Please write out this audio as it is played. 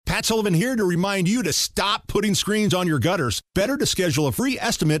Matt Sullivan here to remind you to stop putting screens on your gutters. Better to schedule a free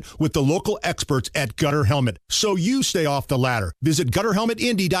estimate with the local experts at Gutter Helmet so you stay off the ladder. Visit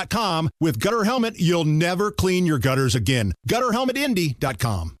GutterHelmetIndy.com. With Gutter Helmet, you'll never clean your gutters again.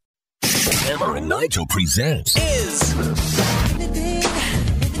 GutterHelmetIndy.com. Hammer and Nigel presents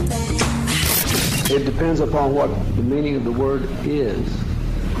It depends upon what the meaning of the word is.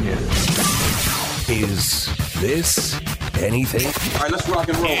 Is this anything? All right, let's rock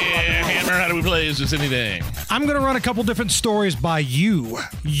and roll. Yeah, Hammer, how do we play Is This Anything? I'm going to run a couple different stories by you.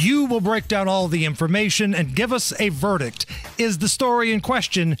 You will break down all the information and give us a verdict. Is the story in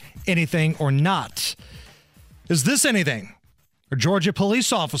question anything or not? Is this anything? A Georgia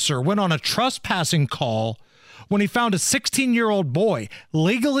police officer went on a trespassing call when he found a 16-year-old boy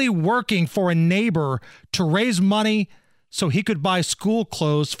legally working for a neighbor to raise money so he could buy school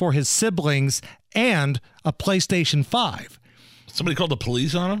clothes for his siblings and a PlayStation 5. Somebody called the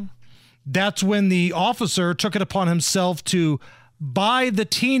police on him? That's when the officer took it upon himself to buy the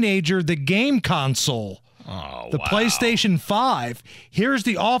teenager the game console, the PlayStation 5. Here's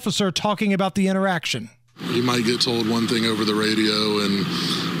the officer talking about the interaction. You might get told one thing over the radio, and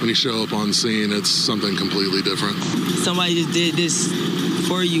when you show up on scene, it's something completely different. Somebody just did this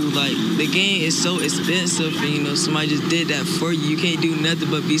for you. Like, the game is so expensive, and, somebody just did that for you. You can't do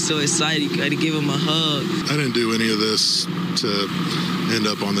nothing but be so excited. You got to give them a hug. I didn't do any of this to end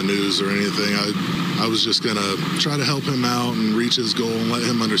up on the news or anything. I was just going to try to help him out and reach his goal and let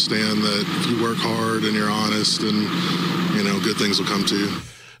him understand that if you work hard and you're honest, and, good things will come to you.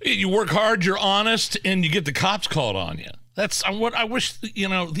 You work hard, you're honest, and you get the cops called on you. That's what I wish,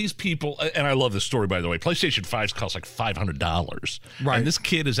 these people, and I love this story, by the way. PlayStation 5s cost like $500. Right. And this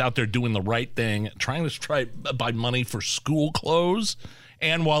kid is out there doing the right thing, trying to buy money for school clothes.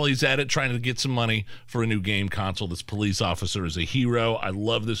 And while he's at it, trying to get some money for a new game console. This police officer is a hero. I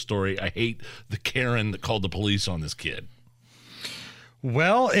love this story. I hate the Karen that called the police on this kid.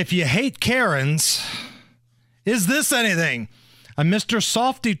 Well, if you hate Karens, is this anything? A Mr.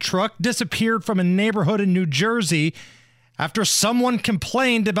 Softy truck disappeared from a neighborhood in New Jersey after someone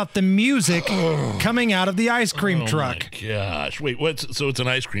complained about the music coming out of the ice cream truck. Oh, my gosh. Wait, so it's an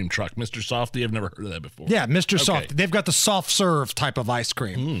ice cream truck. Mr. Softy? I've never heard of that before. Yeah, Mr. Okay. Softy. They've got the soft serve type of ice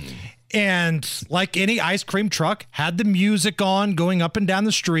cream. And like any ice cream truck, had the music on going up and down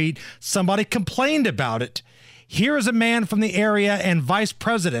the street. Somebody complained about it. Here is a man from the area and vice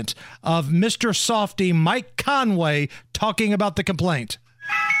president of Mr. Softy, Mike Conway, talking about the complaint.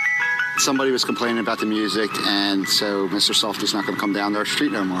 Somebody was complaining about the music, and so Mr. Softy's not going to come down our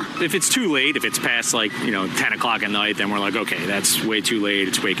street no more. If it's too late, if it's past 10 o'clock at night, then we're like, okay, that's way too late.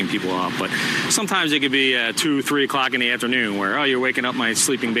 It's waking people up. But sometimes it could be 2, 3 o'clock in the afternoon where, you're waking up my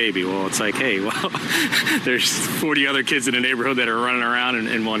sleeping baby. Well, it's like, hey, there's 40 other kids in the neighborhood that are running around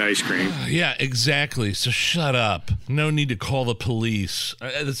and want ice cream. Yeah, exactly. So shut up. No need to call the police.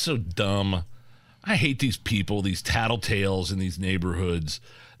 That's so dumb. I hate these people, these tattletales in these neighborhoods.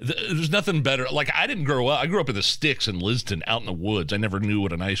 There's nothing better. Like, I didn't grow up. I grew up in the sticks in Liston, out in the woods. I never knew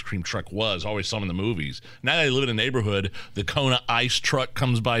what an ice cream truck was. Always saw them in the movies. Now that I live in a neighborhood, the Kona ice truck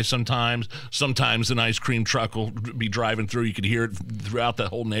comes by sometimes. Sometimes an ice cream truck will be driving through. You can hear it throughout the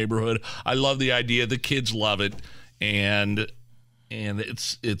whole neighborhood. I love the idea. The kids love it. And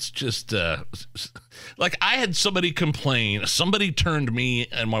it's just like, I had somebody complain. Somebody turned me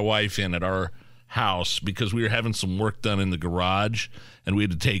and my wife in at our house because we were having some work done in the garage, and we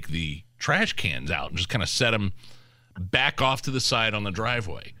had to take the trash cans out and just kind of set them back off to the side on the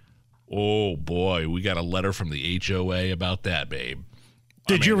driveway. Oh boy, we got a letter from the HOA about that, babe.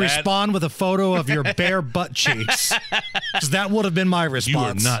 Did you respond with a photo of your bare butt cheeks? Because that would have been my response.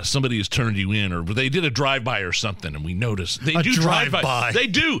 You are not. Somebody has turned you in, or they did a drive-by or something, and we noticed. They do drive-by. They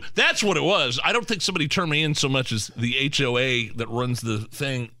do. That's what it was. I don't think somebody turned me in so much as the HOA that runs the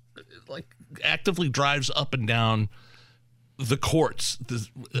thing, actively drives up and down the courts. Do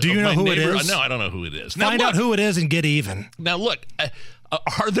you know who it is? No, I don't know who it is. Find out who it is and get even. Now, look,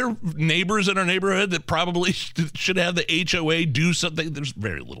 are there neighbors in our neighborhood that probably should have the HOA do something? There's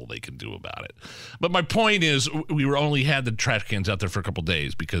very little they can do about it. But my point is, we only had the trash cans out there for a couple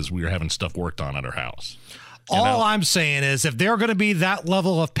days because we were having stuff worked on at our house. All I'm saying is, if they're going to be that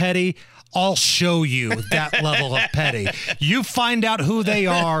level of petty, I'll show you that level of petty. You find out who they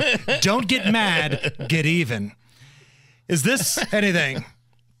are. Don't get mad. Get even. Is this anything?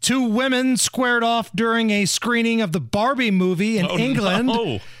 2 women squared off during a screening of the Barbie movie in England.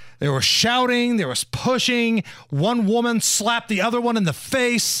 No. They were shouting. There was pushing. One woman slapped the other one in the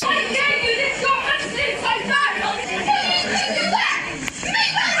face. Just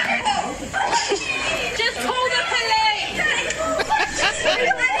call the police.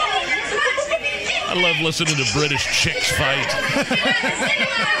 I love listening to British chicks fight.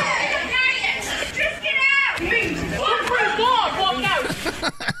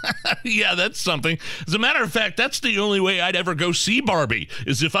 Yeah, that's something. As a matter of fact, that's the only way I'd ever go see Barbie,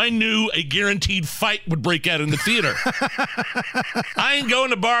 is if I knew a guaranteed fight would break out in the theater. I ain't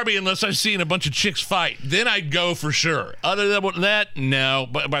going to Barbie unless I've seen a bunch of chicks fight. Then I'd go for sure. Other than that, no.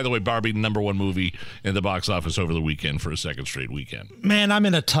 By the way, Barbie, #1 movie in the box office over the weekend for a second straight weekend. Man, I'm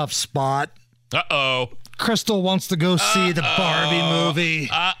in a tough spot. Uh-oh. Crystal wants to go see the Barbie movie.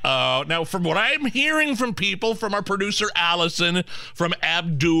 Now, from what I'm hearing from people, from our producer Allison, from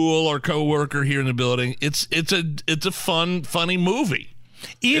Abdul, our co-worker here in the building, it's a funny movie.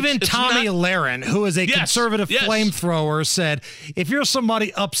 Even Tommy Lahren, who is a conservative flamethrower, said, if you're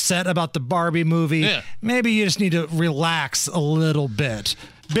somebody upset about the Barbie movie, maybe you just need to relax a little bit.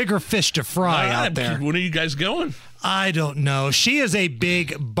 Bigger fish to fry out there. When are you guys going? I don't know. She is a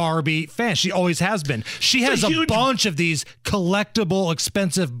big Barbie fan. She always has been. She has a bunch of these collectible,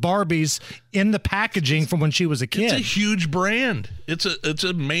 expensive Barbies in the packaging from when she was a kid. It's a huge brand. It's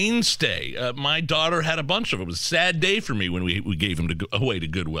a mainstay. My daughter had a bunch of them. It was a sad day for me when we gave them away to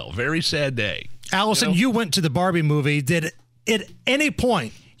Goodwill. Very sad day. Allison, you went to the Barbie movie. Did at any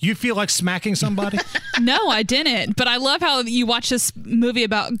point you feel like smacking somebody? No, I didn't. But I love how you watch this movie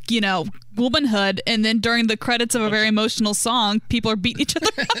about, womanhood, and then during the credits of a very emotional song, people are beating each other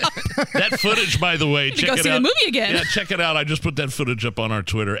up. That footage, by the way, check it out. Go see the movie again. Yeah, check it out. I just put that footage up on our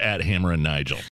Twitter @Hammer and Nigel.